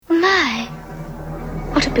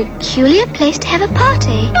What a peculiar place to have a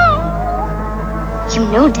party. You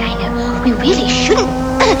know, Dino, we really shouldn't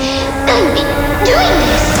be doing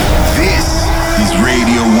this. This is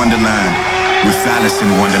Radio Wonderland with Alice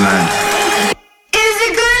in Wonderland. Is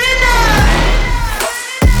it good enough?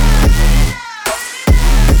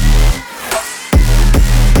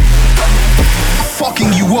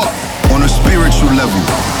 Fucking you up on a spiritual level.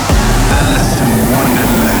 Alice in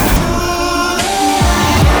Wonderland.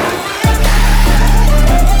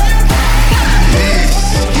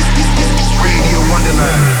 This is Radio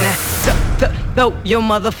Wonderland. Throw your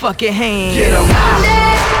motherfucking hands. Get 'em.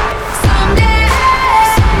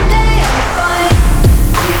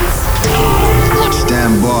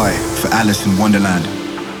 Stand by for Alice in Wonderland.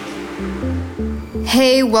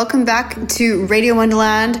 Hey, welcome back to Radio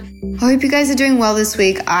Wonderland. I hope you guys are doing well this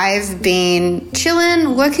week. I've been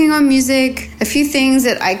chilling, working on music, a few things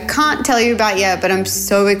that I can't tell you about yet, but I'm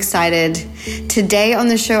so excited. Today on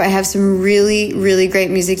the show, I have some really, really great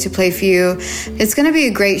music to play for you. It's going to be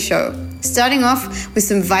a great show. Starting off with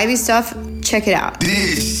some vibey stuff, check it out.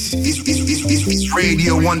 This is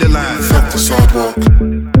Radio Wonderland. Fuck the sidewalk,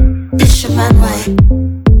 it's your runway.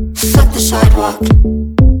 Fuck the sidewalk,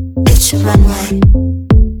 it's your runway.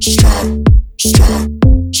 Strap, strap,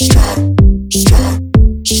 strap, strap,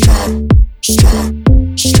 strap, strap,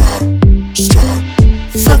 strap, strap.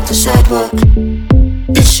 Fuck the sidewalk,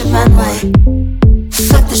 it's your runway.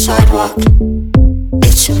 Fuck the sidewalk,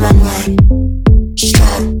 it's your runway.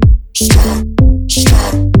 Strap, strap,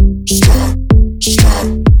 strap, strap, strap,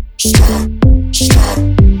 strap, strap,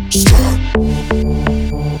 strap.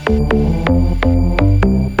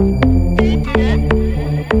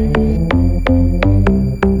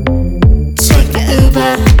 Take the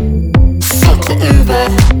Uber, fuck the Uber.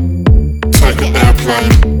 Take the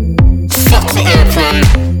airplane, fuck the airplane.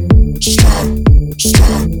 Strap,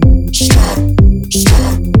 strap, strap, strap, strap,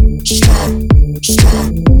 strap,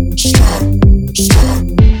 strap, strap.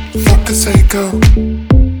 Fuck a Seiko,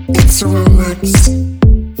 it's a Rolex.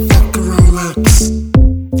 Fuck a Rolex,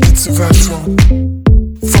 it's a Vacheron.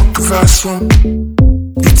 Fuck a Vacheron,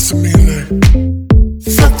 it's a Miele.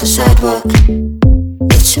 Fuck the sidewalk,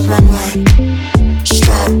 it's your runway.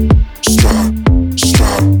 Strap, strap,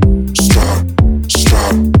 strap, strap, strap,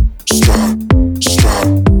 strap, strap,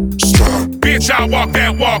 strap. Bitch, I walk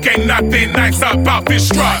that walk, ain't nothing nice about this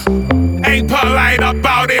strut. Ain't polite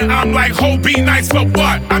about it, I'm like, ho, be nice for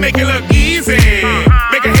what? I make it look easy,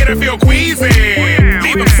 make a hitter feel queasy.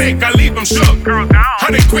 Leave them sick, I leave them shook.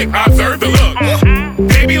 100 quick, observe the look.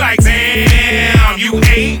 They be like, damn, you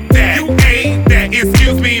ate that, you ate that.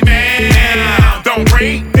 Excuse me, man, don't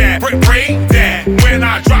break that, break that. When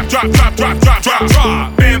I drop,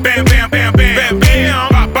 bam, bam, bam, bam, bam, bam, bam,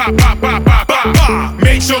 bop, bop, bop, bop, bop, bop, bop.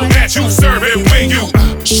 Make sure that you serve it when you,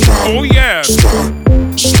 oh yeah, to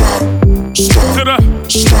the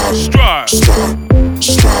strut.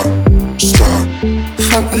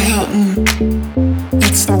 Fuck the Hilton,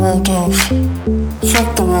 it's the Waldorf.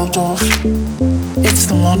 Fuck the Waldorf, it's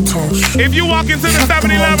the Montauk. If you walk into the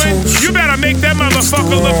 7-Eleven, you better make that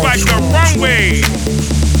motherfucker look like the runway.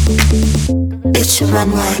 It's your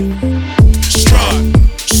runway. Strut,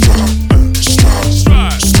 Strut, strut,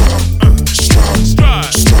 strut,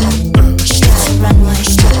 strut. it's your runway.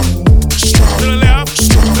 To the left,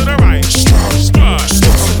 to the right, strut.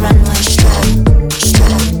 It's your runway.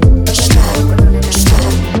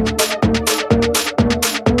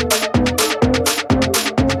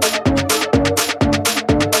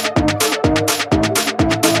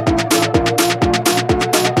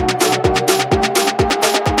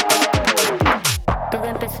 Todo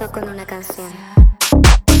empezó con una canción.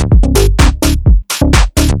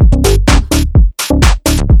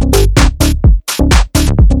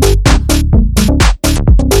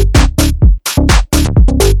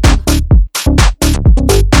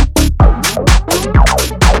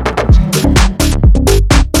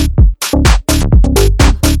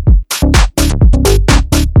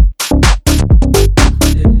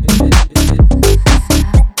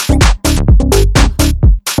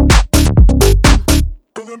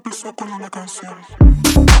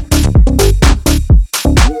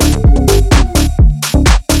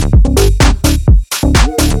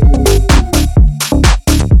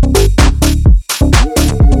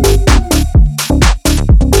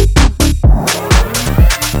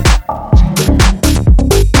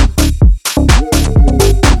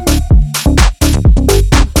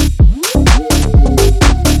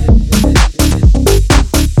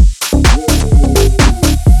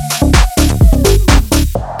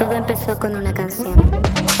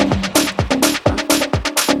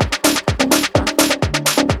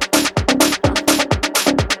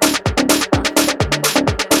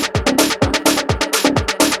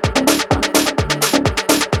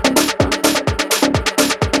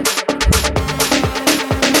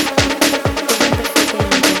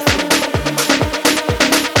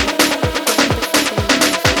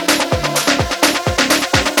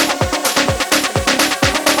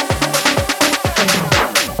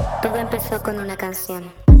 canción.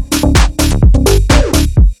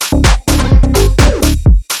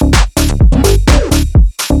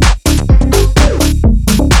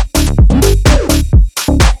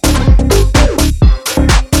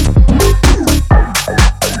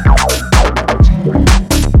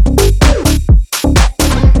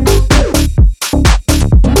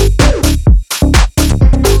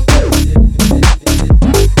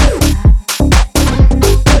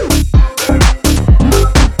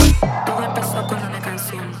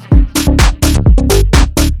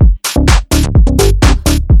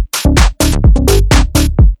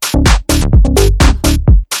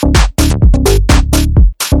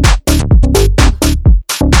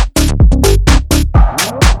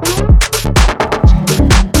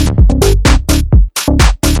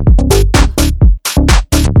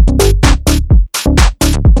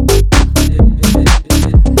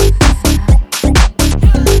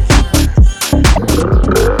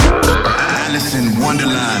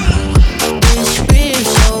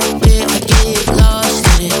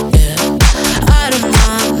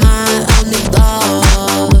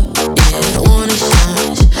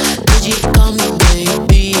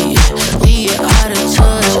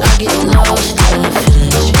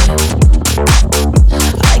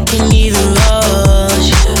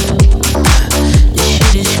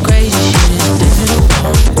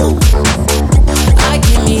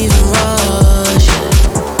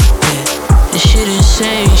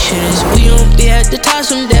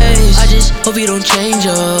 Hope you don't change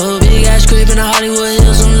up. Big ass crib in the Hollywood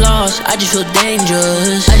Hills, I'm lost. I just feel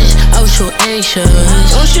dangerous. I was so anxious.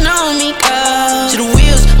 Don't you know me, girl? To the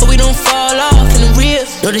wheels, but we don't fall off in the real.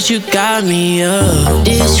 Know that you got me up.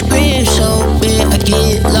 This scream so big, I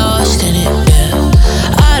get lost in it.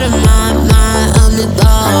 Yeah. Out of my mind, I'm the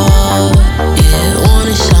dog. Yeah,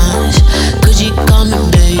 wanted signs. Could you come and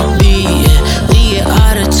baby? Yeah, we get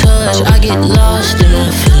out of touch. I get lost in my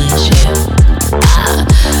feelings. Yeah.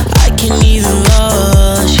 I can't even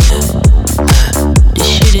rush, yeah. This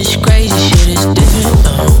shit is crazy, shit is different,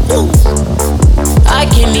 I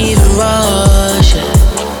can't even rush,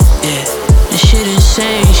 yeah. This shit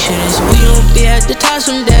insane, shit is. We don't be at the top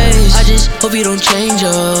some days. I just hope you don't change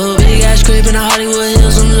up. Big ass crib in the Hollywood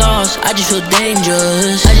Hills, I'm lost. I just feel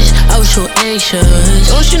dangerous. I was so anxious.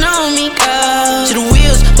 Don't you know me, girl? To the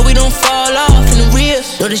wheels, but we don't fall off in the rear.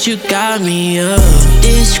 Know that you got me up.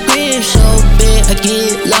 This scream so big, I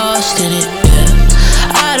get lost in it.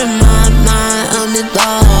 Yeah. Out of my mind, I'm the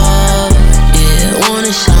dog. Yeah,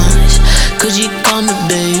 wanted signs. Could you call me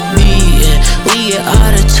baby? Yeah, we get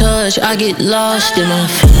out of touch. I get lost in my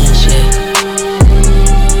feelings. Yeah.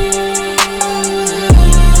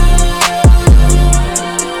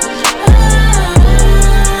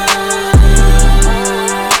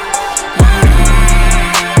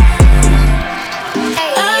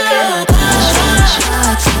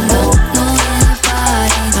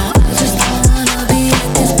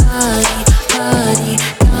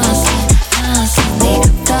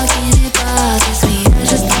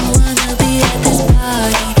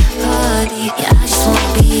 Yeah, I just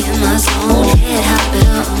wanna be in my zone.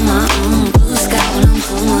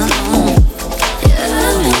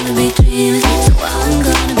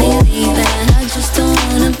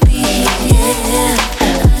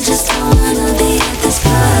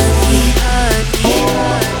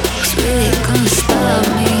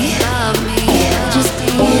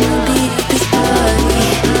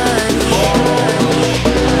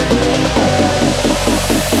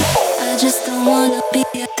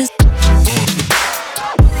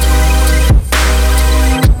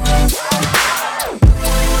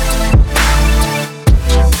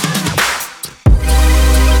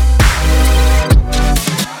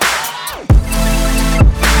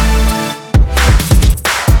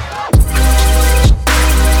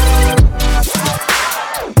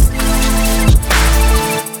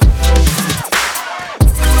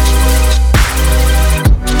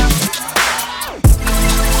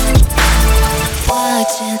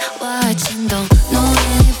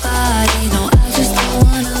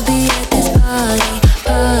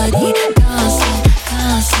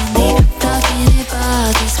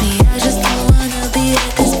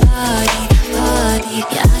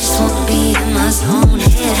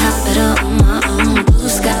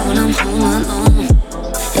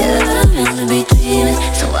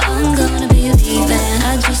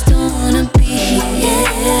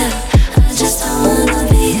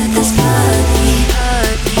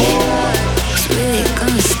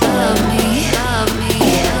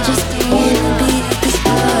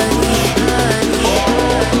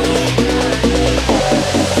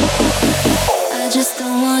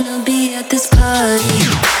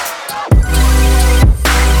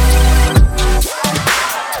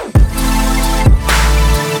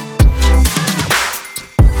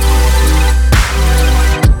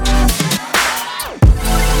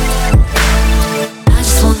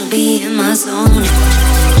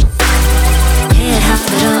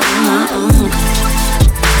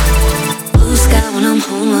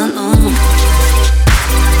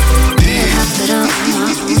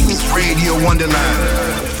 Wonderland.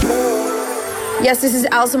 Yes, this is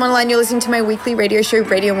Alice in Wonderland. You're listening to my weekly radio show,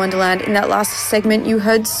 Radio Wonderland. In that last segment, you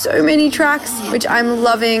heard so many tracks, which I'm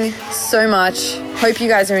loving so much. Hope you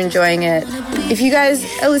guys are enjoying it. If you guys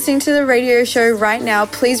are listening to the radio show right now,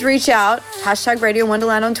 please reach out, hashtag Radio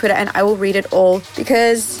Wonderland on Twitter, and I will read it all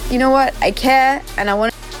because, you know what, I care and I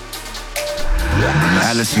want to...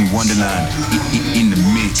 Alice in Wonderland, in the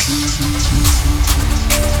mix.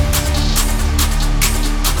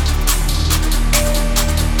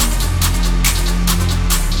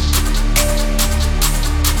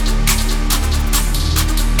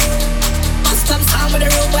 With a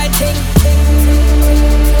real white thing.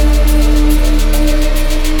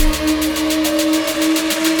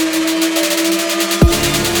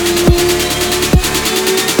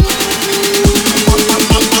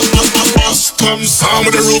 Come sound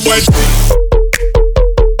with a real white.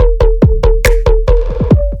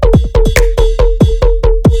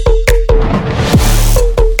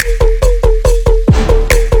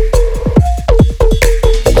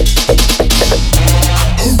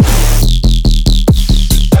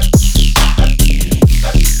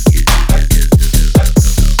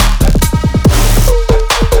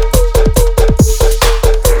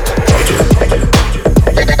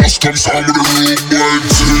 Come sound with a real white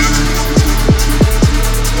thing.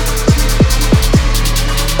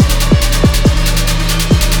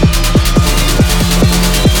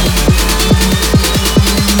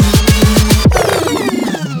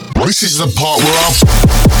 This is the part where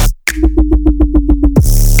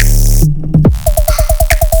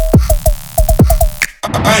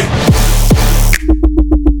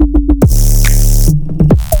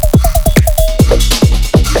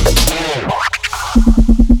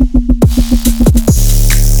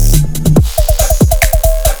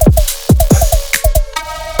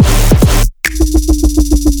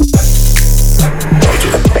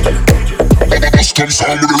come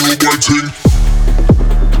sound with a real white thing.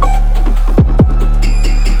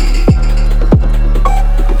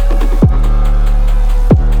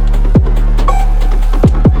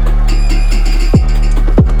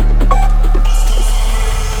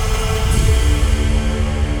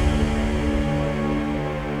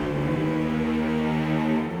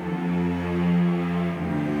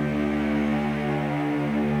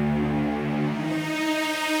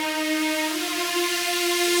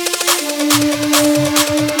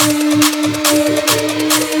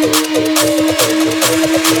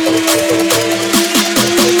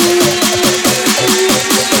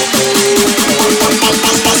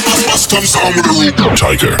 Come sound with a real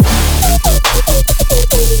tiger.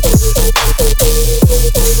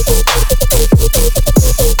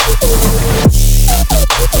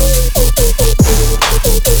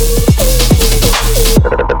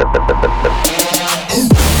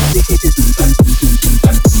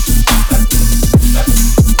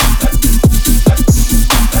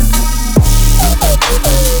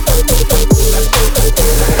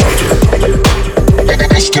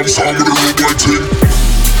 Come sound with a real white thing.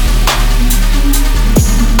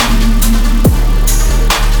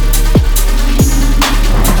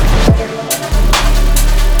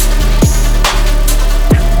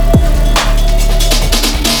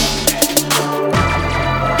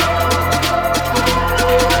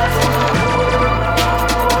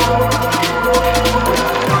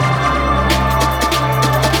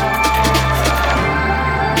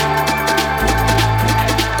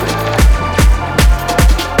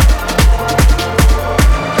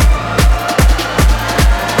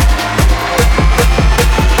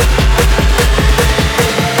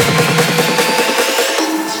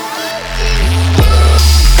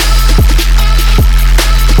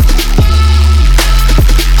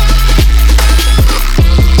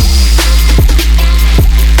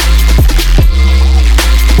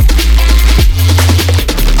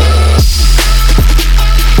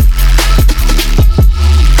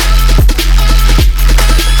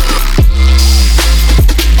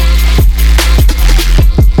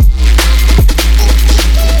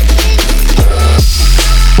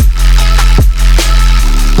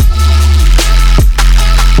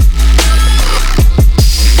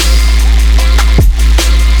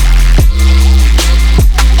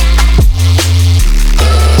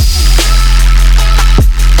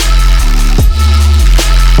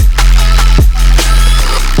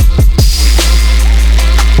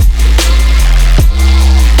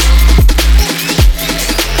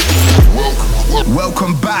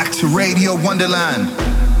 Welcome back to Radio Wonderland.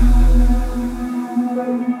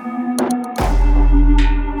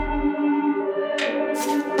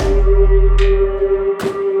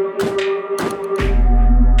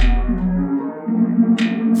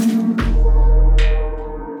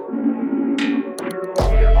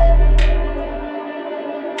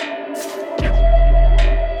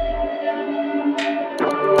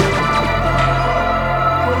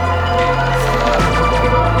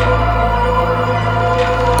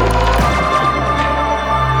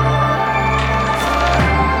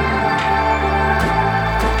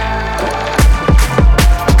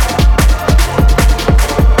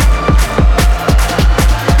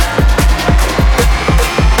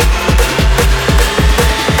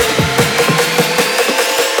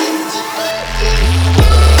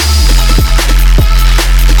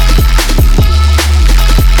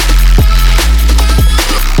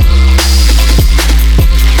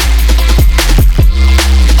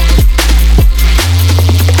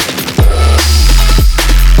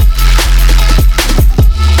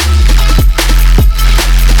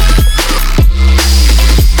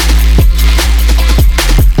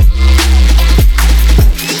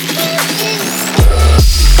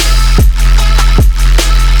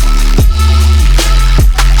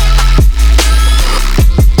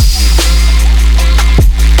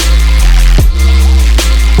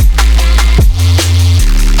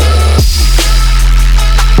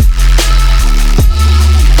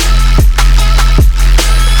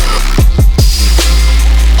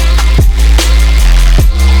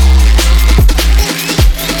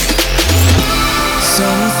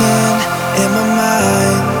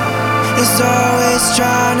 is always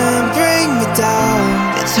trying to bring me down.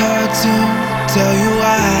 It's hard to tell you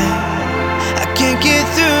why I can't get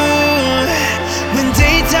through. When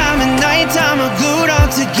daytime and nighttime are glued all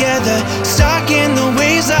together, stuck in the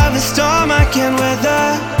waves of a storm I can't weather.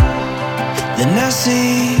 Then I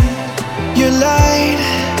see your light.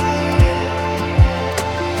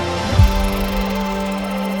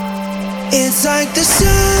 It's like the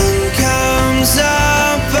sun comes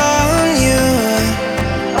up on you.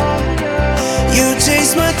 You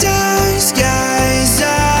chase my dark skies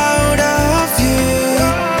out of you.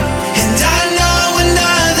 And I know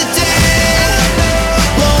another day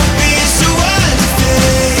won't be so hard to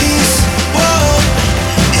face. Whoa,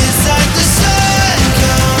 it's like the sun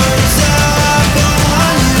comes up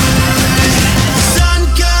on you. The sun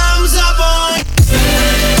comes up on you.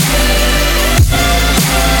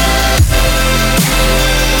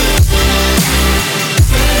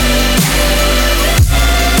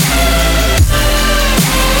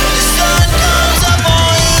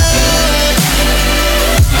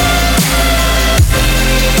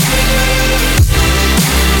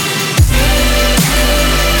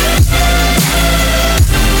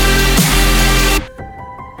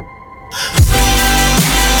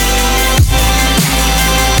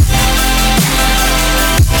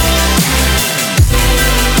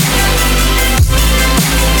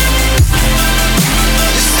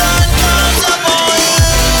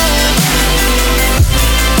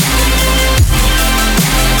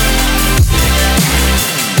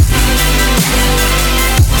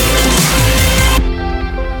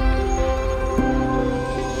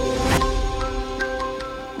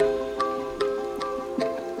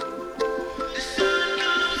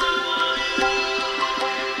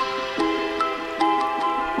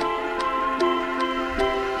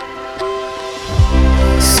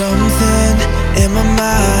 Something in my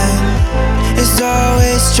mind is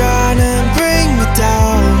always trying to bring me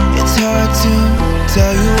down. It's hard to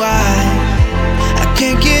tell you why I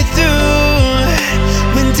can't get through.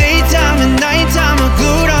 When daytime and nighttime are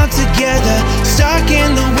glued all together, stuck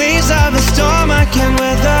in the waves of a storm I can't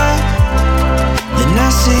weather. Then I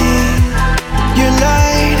see your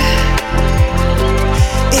light.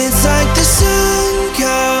 It's like the sun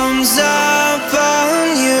comes up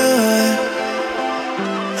on you.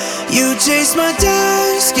 You chase my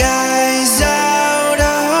dark skies out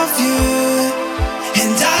of you.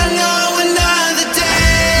 And I know another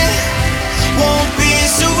day won't be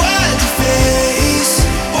so hard to face.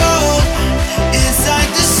 Whoa, it's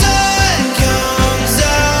like the sun comes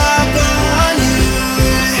up on you.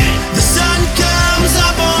 The sun comes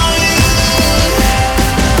up on you.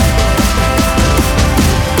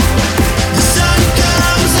 The sun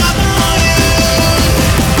comes up on you.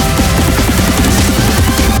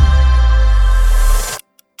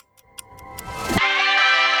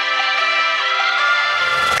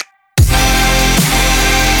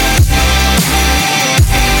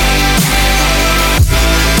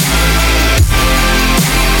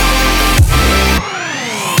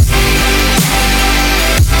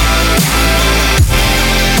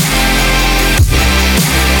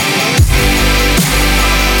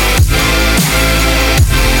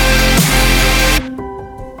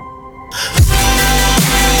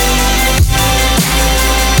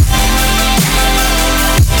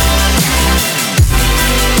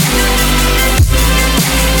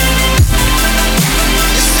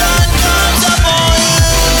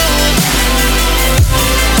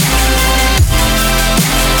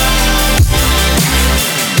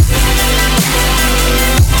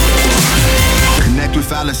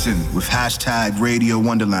 Allison with hashtag Radio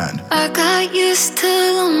Wonderland. I got used to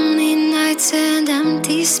lonely nights and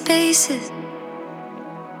empty spaces.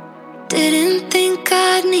 Didn't think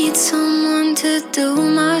I'd need someone to do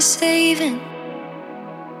my saving.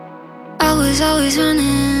 I was always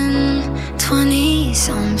running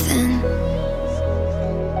 20-something.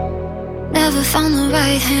 Never found the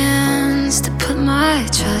right hands to put my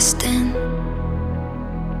trust in.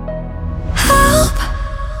 Help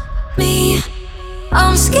me,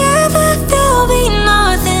 I'm scared that there'll be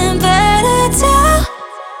nothing better. Tell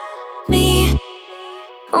me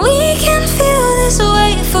we can feel this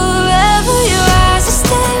way forever. Your eyes are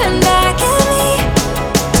staring back at me.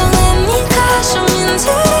 Don't let me crash them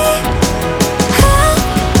into deep. Help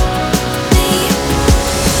me,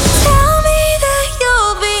 tell me that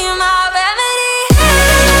you'll be my remedy.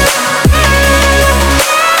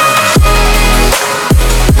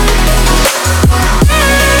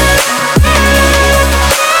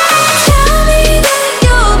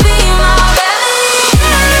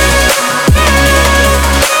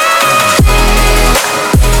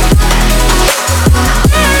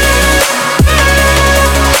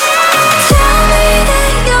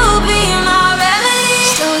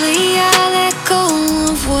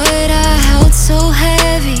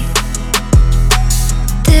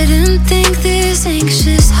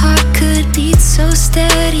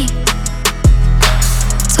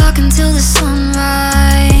 Walk until the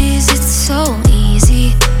sunrise, it's so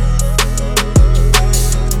easy.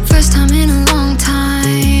 First time in a long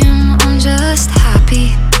time, I'm just happy.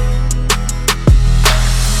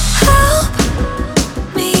 Help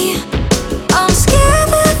me, I'm scared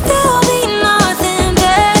that there'll be nothing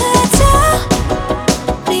better. Tell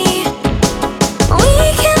me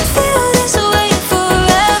we can feel this way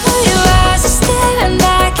forever. Your eyes are staring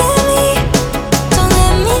back at me. Don't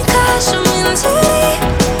let me crash them into deep.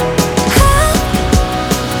 Help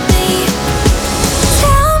me,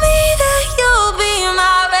 tell me that you'll be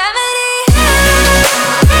my remedy.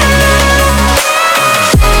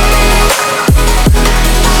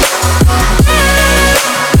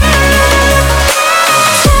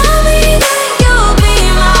 Tell me that you'll be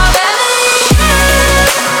my remedy.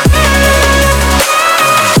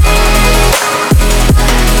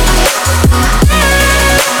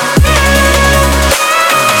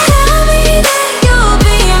 Tell me that you'll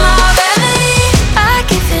be my remedy. I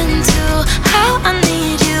give in to how I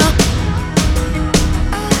need you.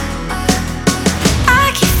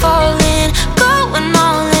 I keep falling, going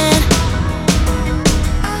all in.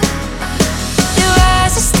 Your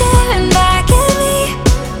eyes are staring back at me.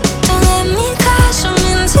 Don't let me crash them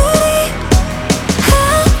in too deep.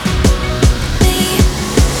 Help me,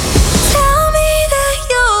 tell me that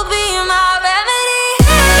you'll be my remedy.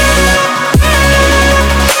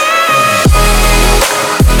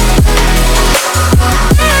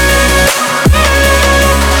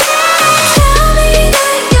 Tell me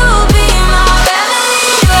that you'll be my remedy.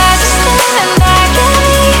 Your eyes are staring back at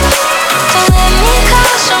me. Don't let me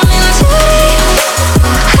crash them in too deep.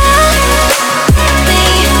 Help me,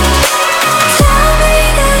 tell me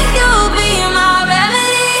that you'll be my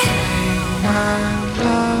remedy. My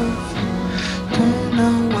love, don't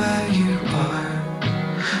know where you are.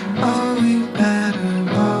 Are we better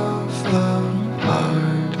off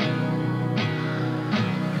apart?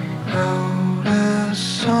 Wrote a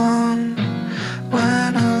song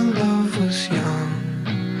when our love was young,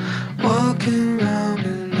 walking round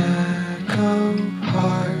in Echo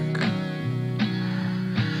Park.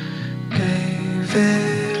 Gave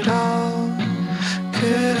it all,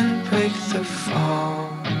 couldn't break the fall.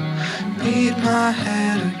 Beat my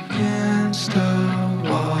head against the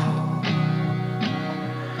wall.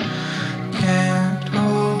 Can't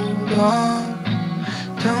hold on,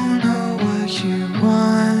 don't know what you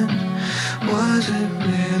want. Was it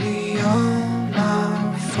really all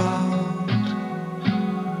my fault?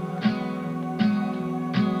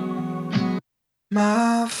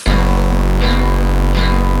 My fault.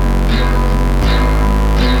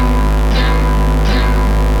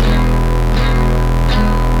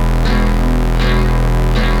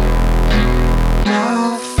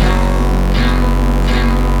 My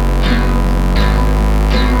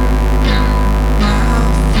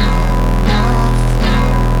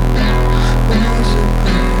was it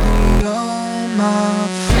really all my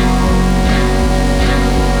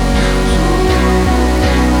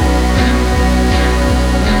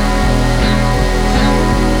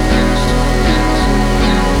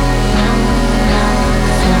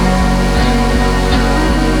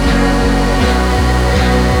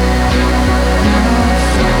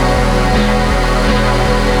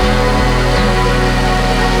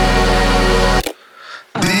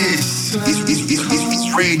This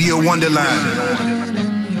is Radio Wonderland.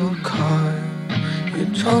 in your car, you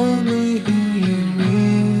told me who you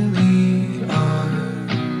really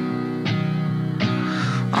are.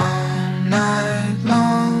 All night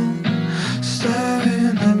long,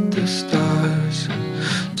 staring at the stars,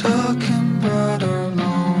 talking about our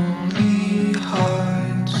lonely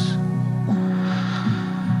hearts.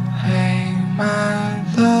 Hey, my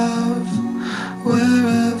love,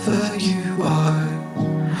 wherever you are,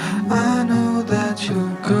 I know that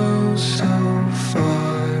you'll go so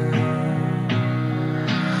far.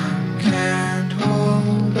 Can't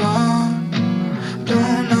hold on,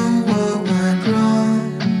 don't know what went wrong.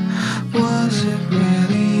 Was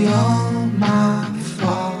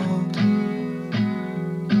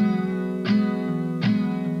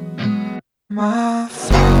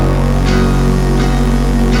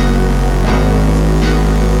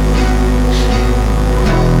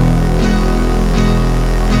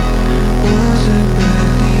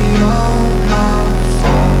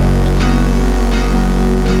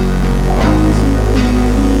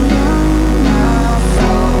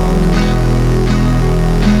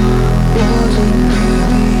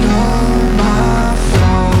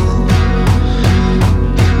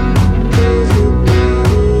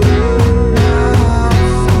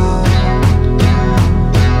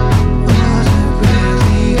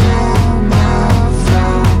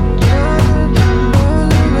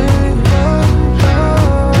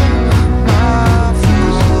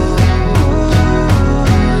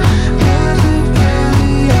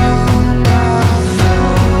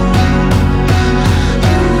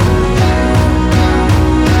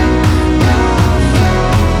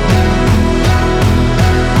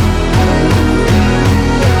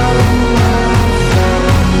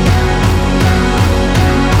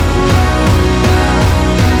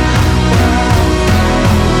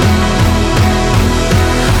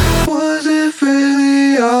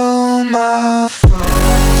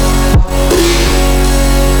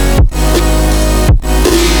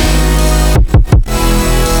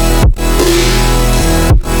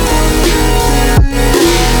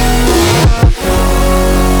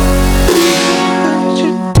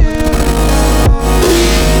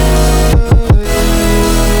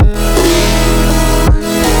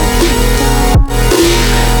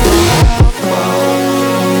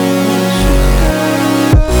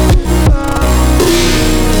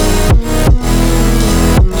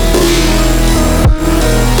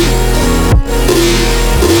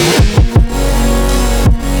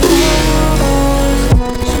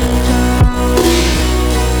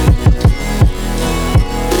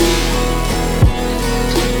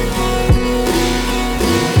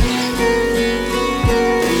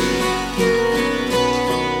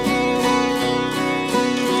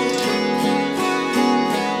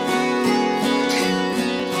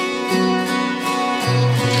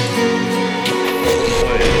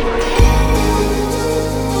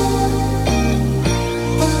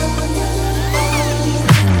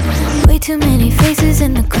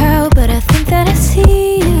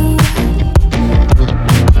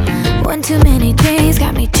memories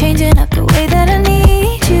got me changing up the way that I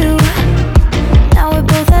need you. Now we're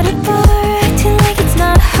both at a bar, acting like it's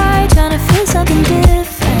not hard, trying to feel something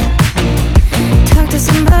different. Talk to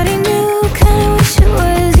somebody new, kinda wish it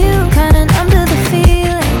was you, kinda numb to the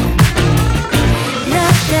feeling.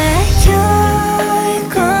 Now that you're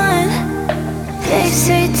gone, they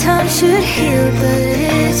say time should heal, but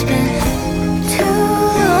it's been too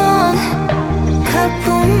long.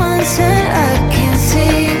 Couple months and I can't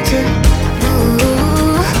seem to move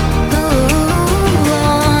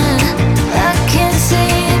on. I can't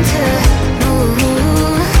seem to move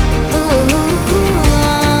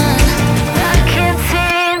on. I can't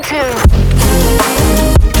seem to.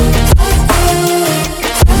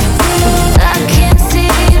 I can't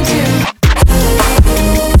seem to.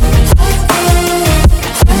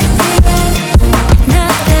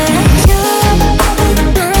 Not that you're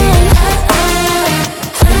gone,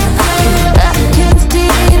 I can't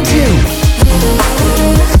seem to.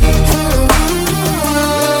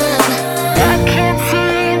 I can't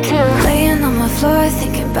seem to. Laying on my floor,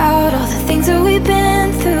 thinking about all the things that we've been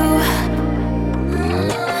through.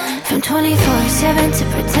 From 24/7 to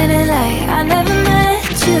pretending like I never met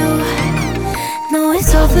you. No,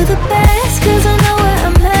 it's all for the best, cause I know we're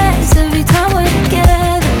a mess every time we're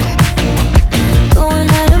together. Going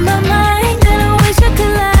out of my mind, and I wish I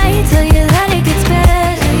could lie, tell you that it gets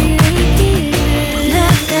better.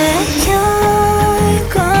 Now that you're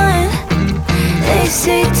gone, they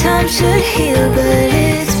say time should heal, but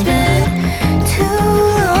it's been too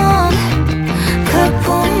long.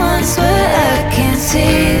 Couple months where I can't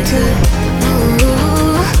seem to move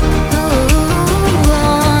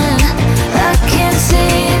on. I can't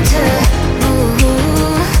seem to move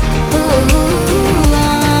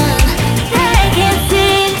on. I can't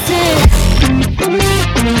seem to.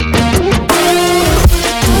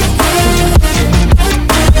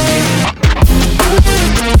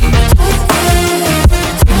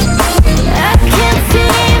 I can't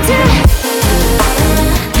seem to.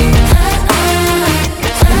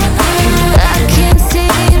 I can't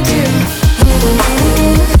seem to.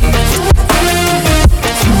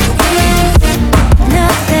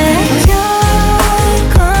 Now that you're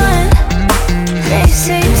gone, they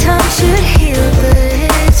say time should heal, but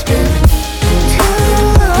it's been too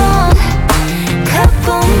long.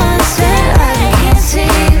 Couple months and I can't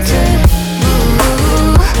seem to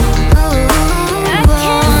move on.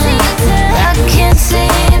 I can't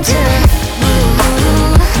seem to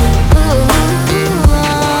move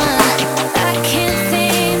on. I can't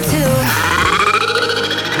seem to.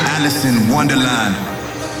 Alice in Wonderland.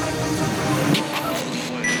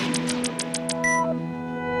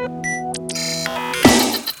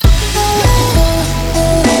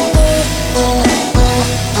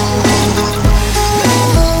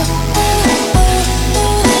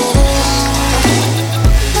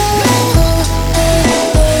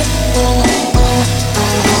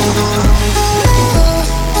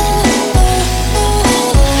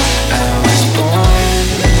 I was born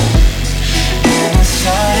in a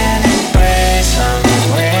sudden embrace of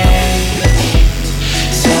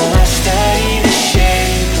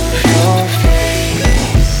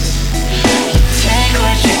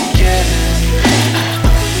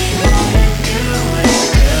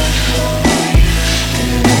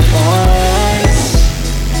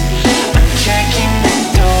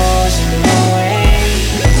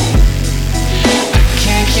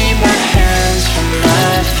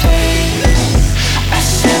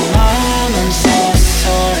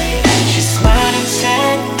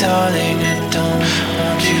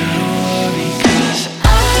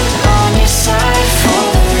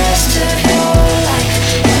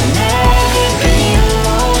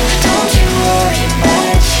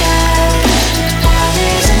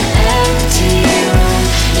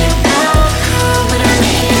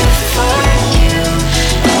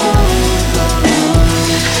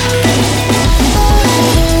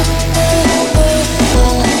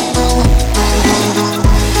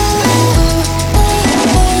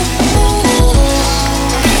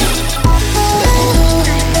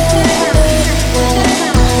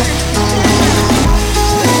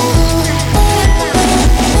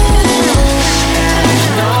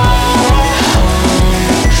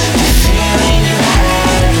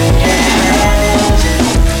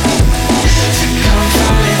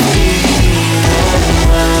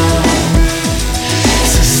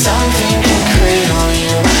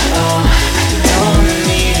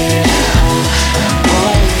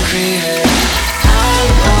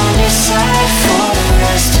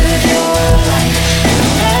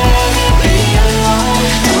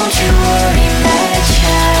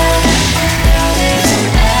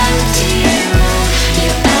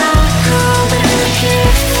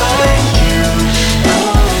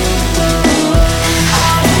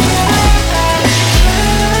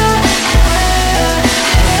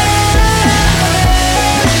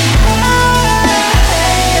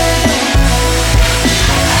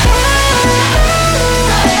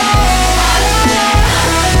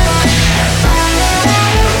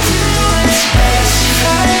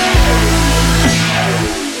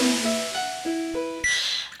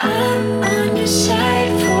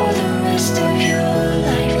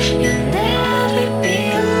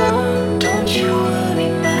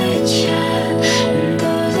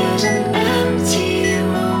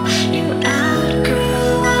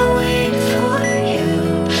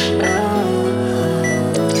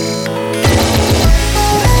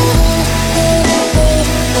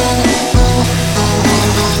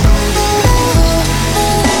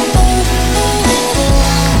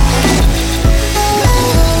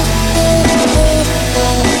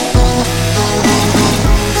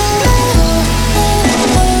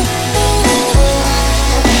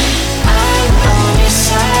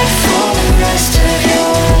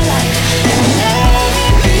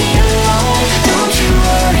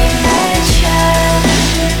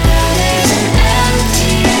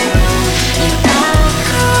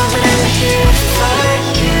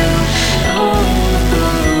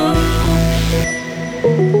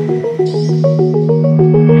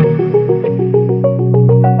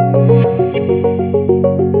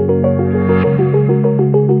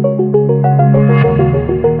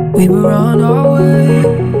We were on our way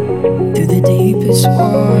through the deepest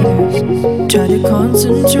waters. Try to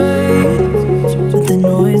concentrate, but the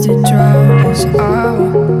noise it drowned us out.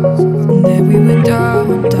 And there we went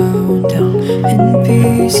down, down, down in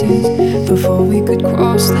pieces before we could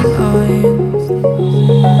cross the line.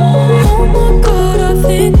 Oh my God, I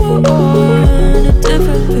think we're on a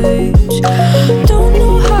different page. Don't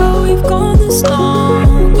know how we've gone this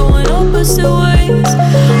long, going opposite ways.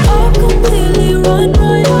 I've completely run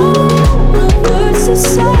right out, no words to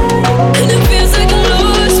say. And it feels like a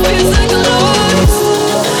loss, feels like a loss.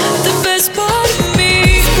 The best part of me,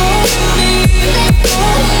 part of me,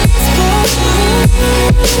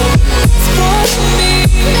 part of me,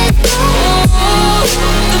 oh,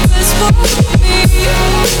 the best part of me,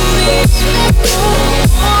 feels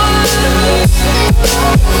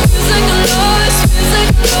like a loss, feels like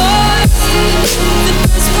a loss. The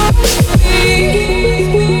best part of me.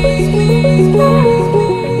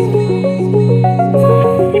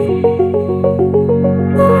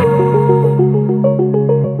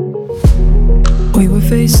 We were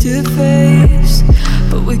face to face,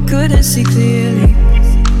 but we couldn't see clearly.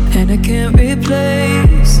 And I can't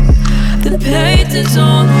replace the paint that's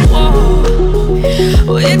on the wall.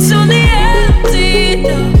 Well, it's only empty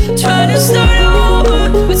now, trying to start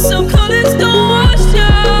over, but some colors don't wash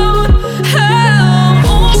out.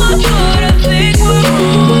 Oh my God, I think we're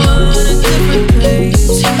on a different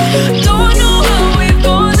page. Don't know how we've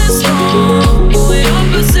gone this long, going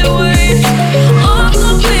opposite ways. I'm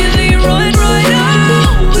completely run right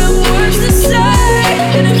out, no words to say.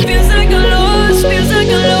 And it feels like a loss, feels like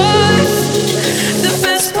a loss. The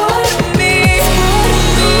best part of me,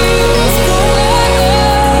 the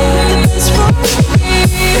best part of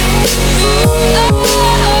me.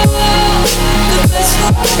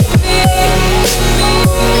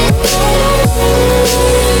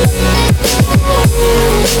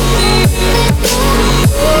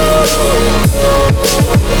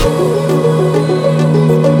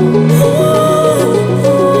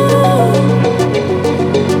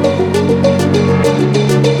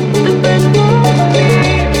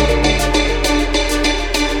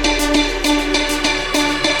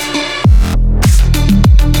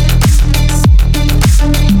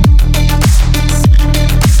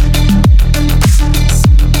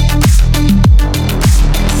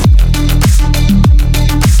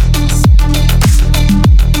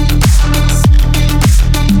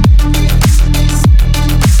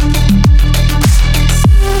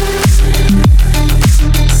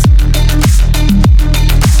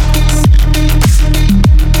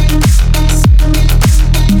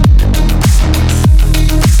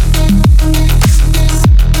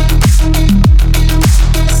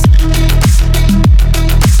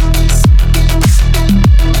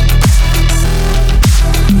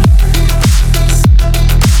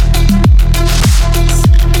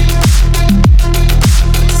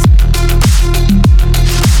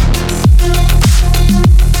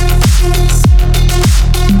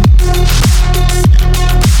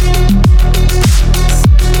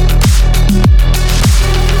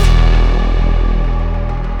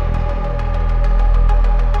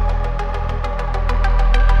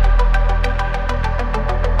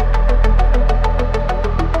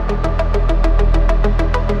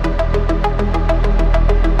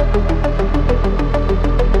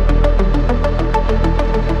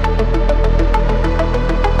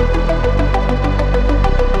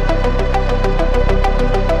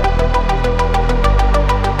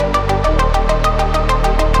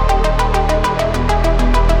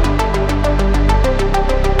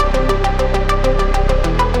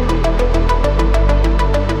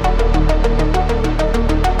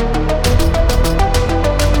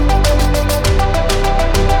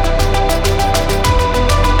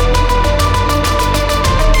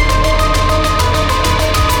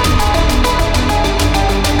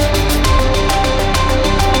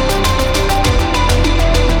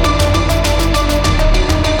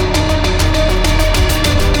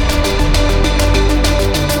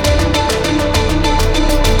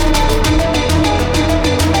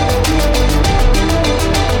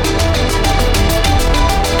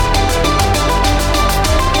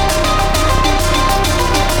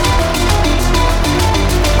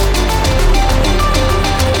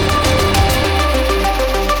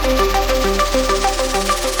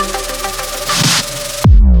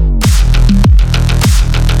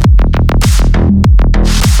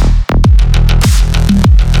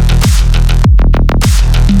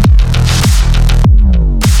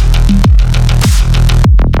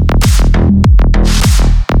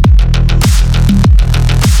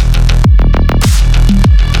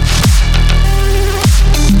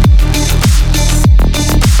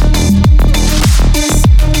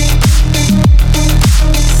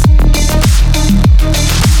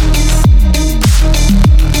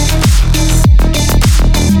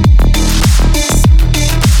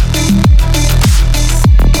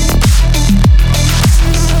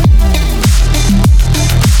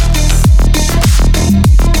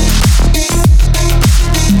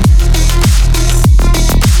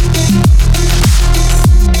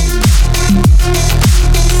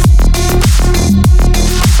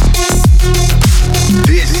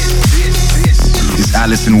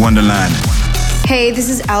 Alice in Wonderland. Hey, this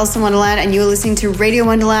is Alice in Wonderland, and you're listening to Radio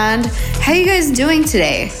Wonderland. How are you guys doing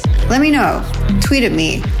today? Let me know. Tweet at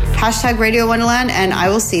me. Hashtag Radio Wonderland, and I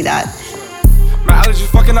will see that. My allergies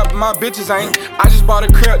fucking up, my bitches ain't. I just bought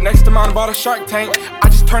a crib next to mine and bought a Shark Tank. I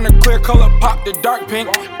just turned a clear color pop to dark pink.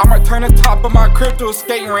 I might turn the top of my crib to a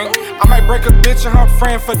skating rink. I might break a bitch and her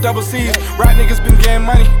friend for double C's. Rap niggas been getting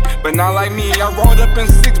money, but not like me. I rolled up in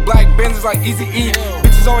 6 black Benzes like Eazy-E.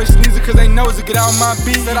 Bitches always sneezing cause they knows to get out my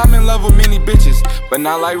beat. Said I'm in love with many bitches, but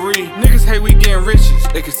not like Ree. Niggas hate we getting riches,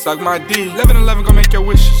 they can suck my D. 11-11 gon' make your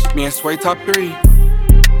wishes, me and Sway top 3.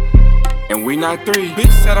 And we not 3. Bitch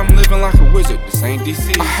said I'm living like a wizard, this ain't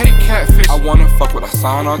DC. I hate catfish, I wanna fuck with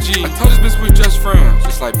Hassan on G. I told this bitch we just friends,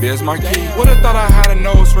 just like Biz Marquis. Would've thought I had a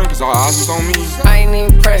nose ring, cause all eyes was on me. I ain't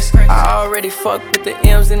even pressed, I already fucked with the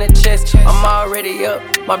M's in the chest. I'm already up,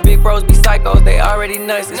 my big bros be psychos, they already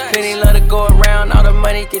nuts. It's plenty love to go around, all the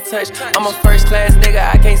money get touched. I'm a first class nigga,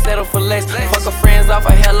 I can't settle for less. Fuck her friends off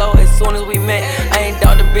a hello as soon as we met. I ain't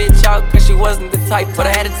doubt the bitch out, cause she wasn't the type. But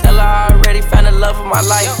I had to tell her I already found the love of my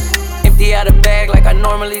life. Empty out a bag like I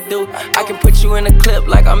normally do. I can put you in a clip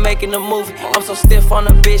like I'm making a movie. I'm so stiff on a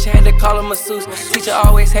bitch, had to call her masseuse. Teacher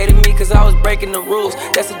always hated me cause I was breaking the rules.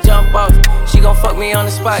 That's a jump off, she gon' fuck me on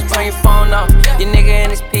the spot. Turn your phone off, your nigga in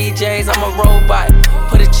his PJs, I'm a robot.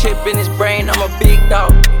 Put a chip in his brain, I'm a big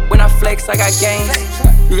dog. When I flex, I got gains.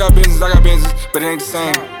 You got business, I got business, but it ain't the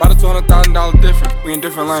same. About a $200,000 difference, we in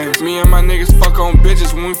different lanes. Me and my niggas fuck on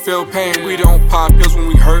bitches when we feel pain. We don't pop pills when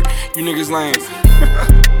we hurt, you niggas lame.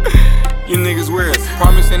 You niggas weird.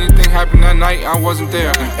 Promise anything happened that night, I wasn't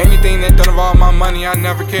there. Anything that done of all my money, I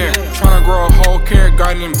never cared. Tryna grow a whole carrot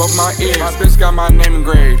garden in both my ears. My bitch got my name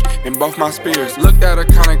engraved in both my spears. Looked at her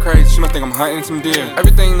kinda crazy, she might think I'm hunting some deer.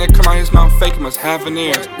 Everything that come out his mouth fake, it must have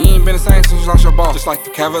veneers. You ain't been the same since you lost your ball, just like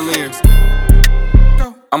the Cavaliers.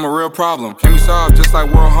 I'm a real problem, can be solved just like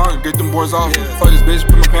World Hunger, get them boys off. Fuck this bitch,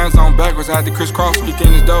 put my pants on backwards, I had to crisscross him. He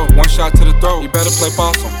came his dough, one shot to the throat, you better play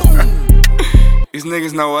possum. These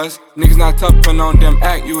niggas know us, niggas not tough, putting on them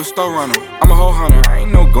act, you a store runner. I'm a hoe hunter, I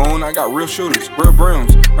ain't no goon, I got real shooters, real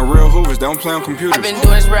brims, and real hoovers, they don't play on computers. I've been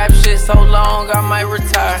doing this rap shit so long, I might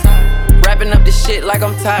retire. Wrapping up this shit like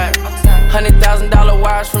I'm tired. $100,000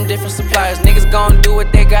 wires from different suppliers. Niggas gon' do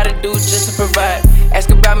what they gotta do just to provide. Ask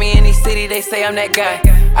about me in any city, they say I'm that guy.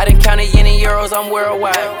 I done counted yen and euros, I'm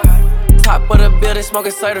worldwide. Top of the building,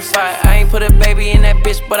 smoking certified. I ain't put a baby in that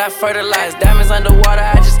bitch, but I fertilized. Diamonds underwater,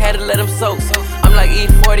 I just had to let them soak. I'm like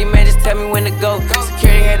E40, man, just tell me when to go.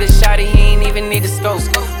 Security had the shotty, he ain't even need the scope.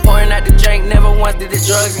 Pouring out the drink, never once did the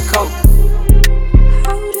drugs and coke.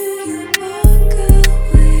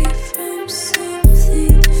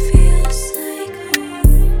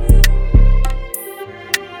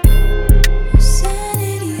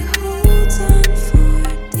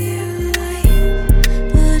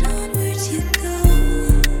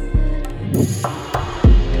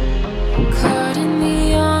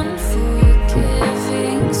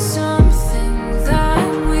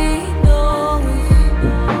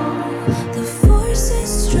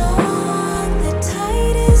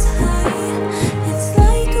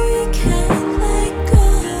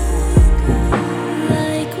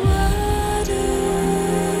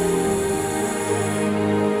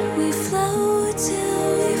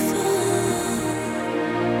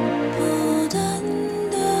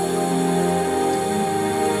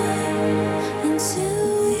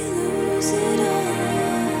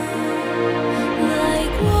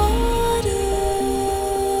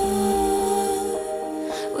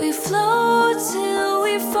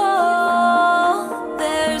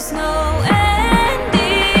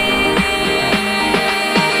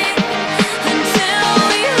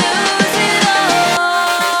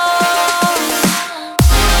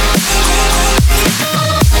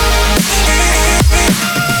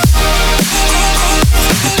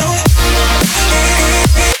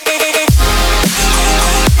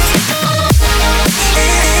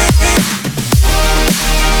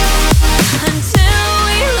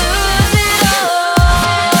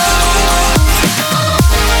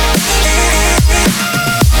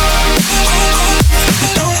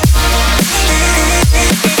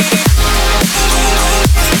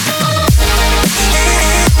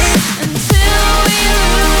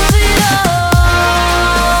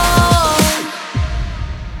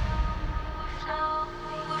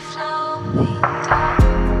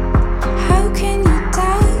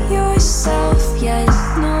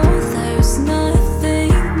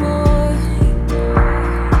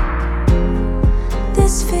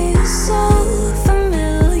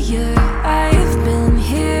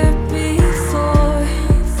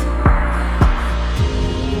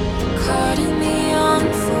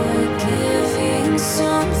 So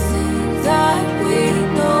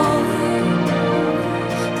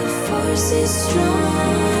force is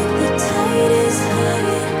strong, the tide is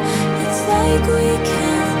high. It's like we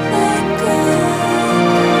can't let go.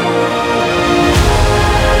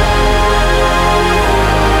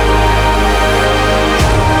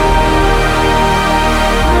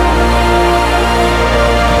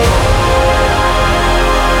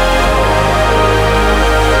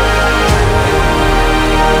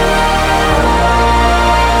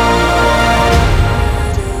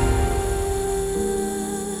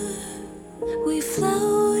 We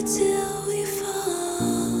float till we fall,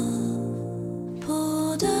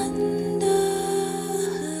 pulled under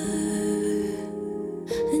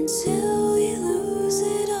until we lose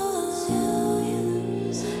it all.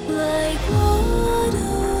 Like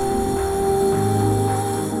water,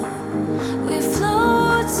 we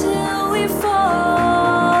float till we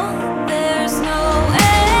fall. There's no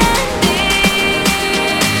ending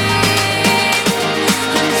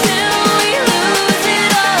until we lose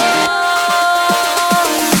it all.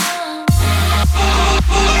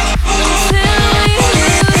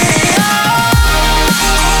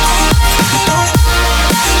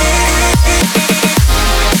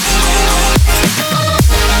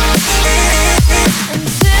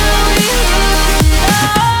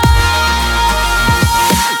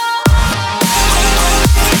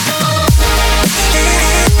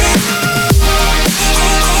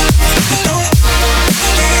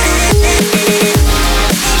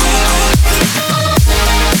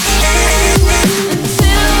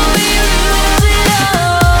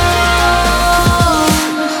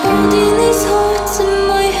 Holding these hearts in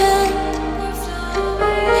my hand,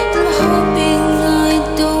 I'm hoping I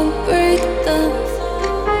don't break them.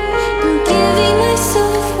 I'm giving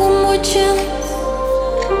myself one more chance.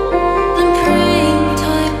 I'm praying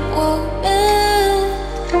time won't end.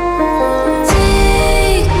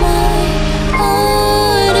 Take my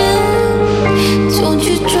heart and don't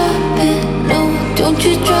you drop it, no, don't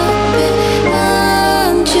you drop it.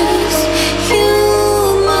 I'm just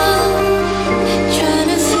human, trying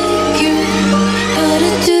to figure how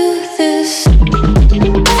to do this.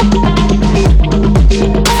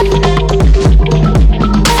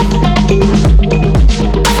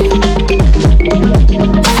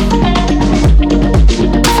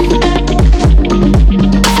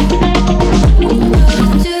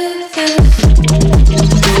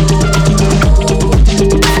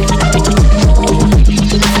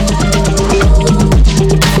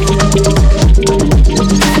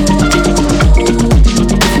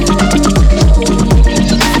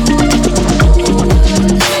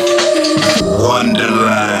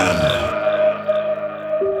 Wonderland.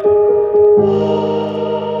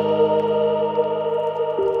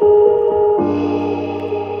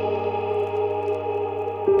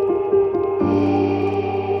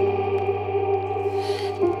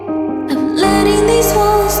 I'm letting these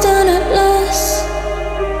walls down at last,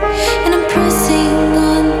 and I'm pressing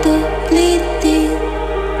on the bleeding.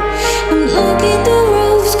 I'm looking through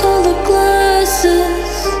rose-colored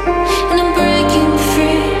glasses, and I'm breaking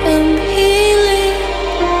free. I'm healing.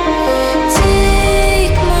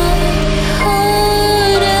 Take my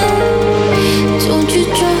heart and don't you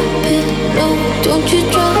drop it, no, don't you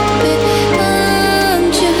drop it. I'm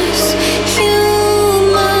just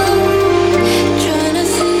human, trying to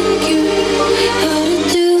figure how to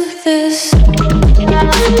do this.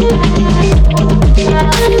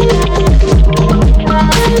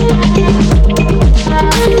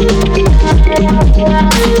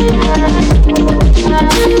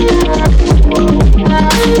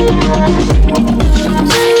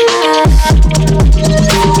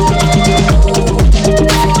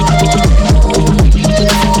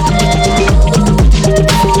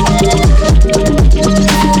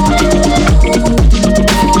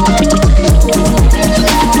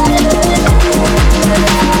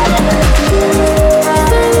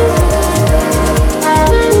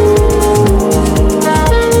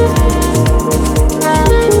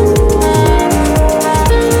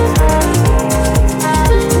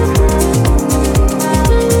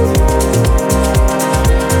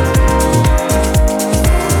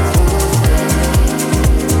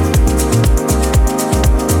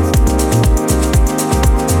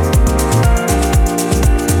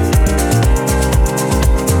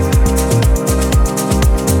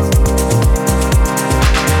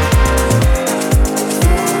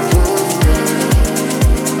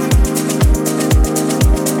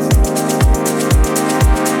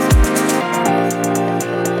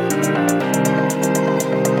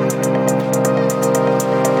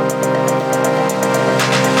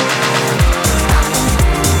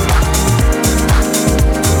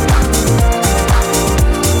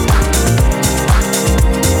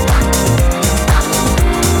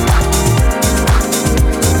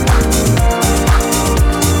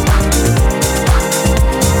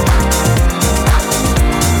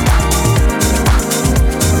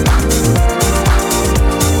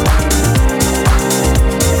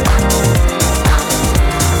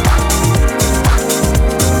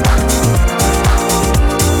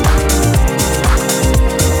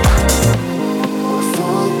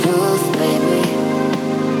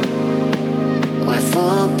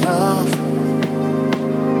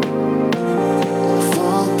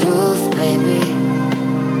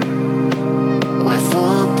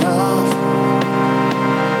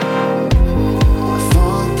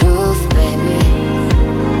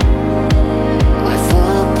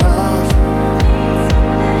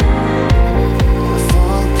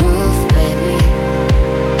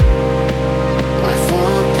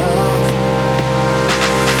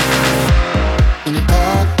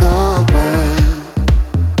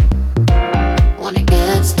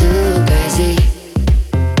 let's do crazy.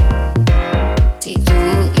 See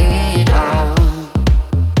through it all.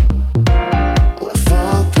 We're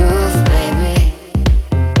foolproof, baby.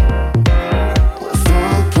 We're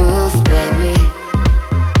foolproof, baby.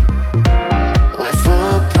 We're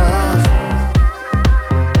foolproof.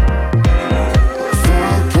 We're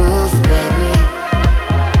foolproof, baby.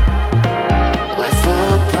 We're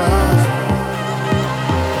foolproof.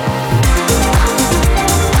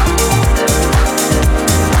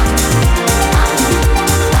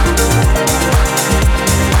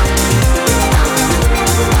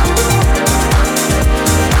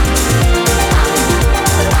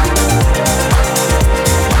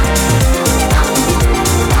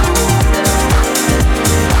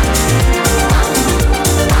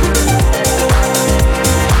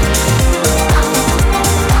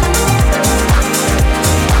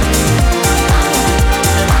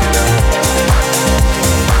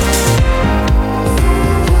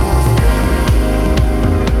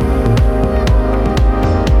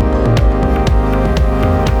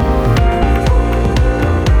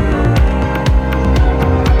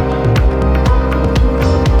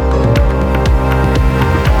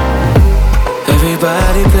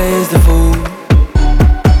 Everybody plays the fool.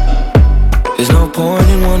 There's no point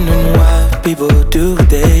in wondering why people do what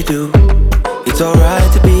they do. It's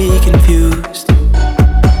alright to be confused,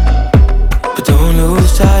 but don't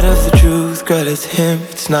lose sight of the truth. Girl, it's him,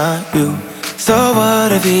 it's not you. So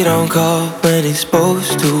what if he don't call when he's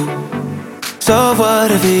supposed to? So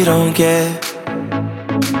what if he don't care?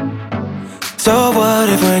 So what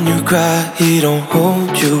if when you cry he don't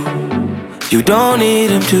hold you? You don't need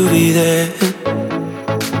him to be there.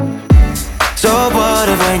 So what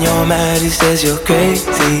if when you're mad he says you're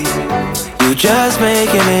crazy? You just make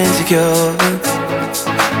him insecure.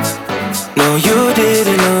 No, you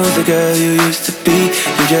didn't lose the girl you used to be.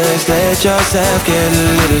 You just let yourself get a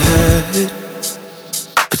little hurt.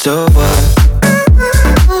 But so what?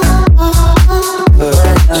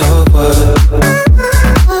 So what?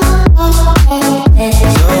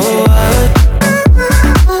 So what?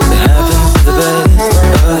 It happens to the best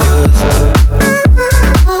of us.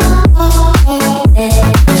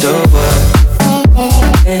 So what?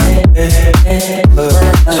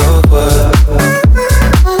 So what?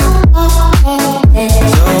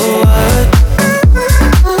 So what?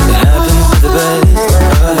 It happens to the best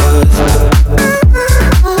of us.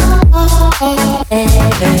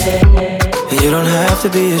 And you don't have to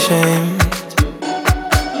be ashamed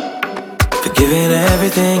for giving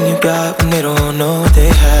everything you got when they don't know what they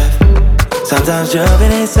have. Sometimes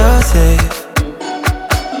jumping ain't so safe,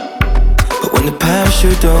 but when the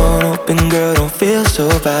parachute don't open, girl, don't feel so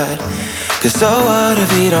bad. Cause so what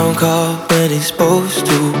if he don't call when he's supposed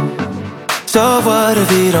to? So what if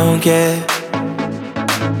he don't care?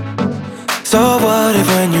 So what if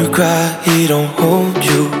when you cry he don't hold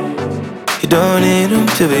you? You don't need him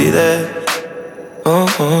to be there. Oh,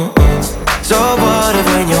 oh, oh. So what if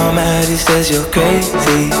when you're mad he says you're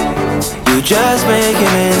crazy? You just make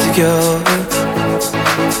him insecure.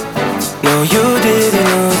 No, you didn't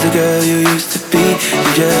lose the girl you used to be.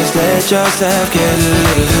 You just let yourself get a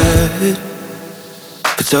little hurt.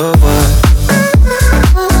 But so what?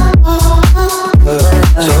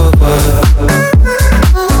 So what?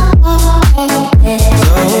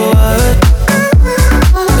 So what?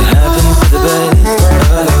 It happens to the best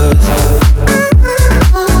of us.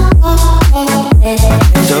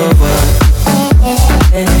 So what?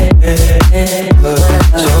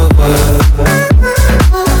 So what?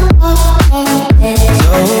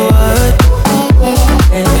 So what?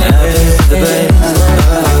 It happens to the best of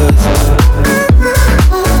us.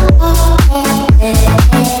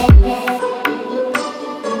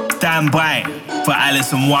 Stand by for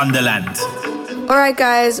Alice in Wonderland. Alright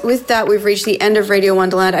guys, with that we've reached the end of Radio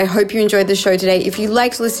Wonderland. I hope you enjoyed the show today. If you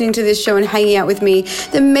liked listening to this show and hanging out with me,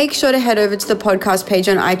 then make sure to head over to the podcast page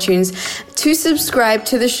on iTunes to subscribe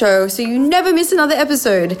to the show so you never miss another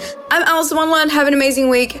episode. I'm Alice in Wonderland. Have an amazing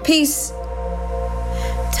week. Peace.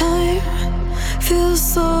 Time feels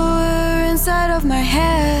slower inside of my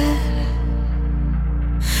head.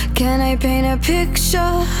 Can I paint a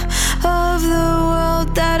picture of the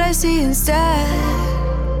world that I see instead?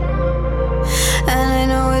 And I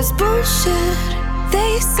know it's bullshit.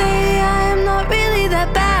 They say I am not really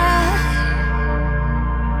that bad,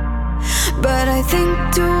 but I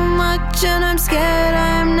think too much and I'm scared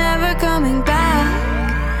I am never coming back.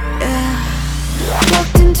 Yeah.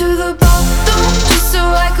 Walked into the bathroom just so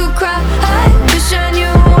I could cry.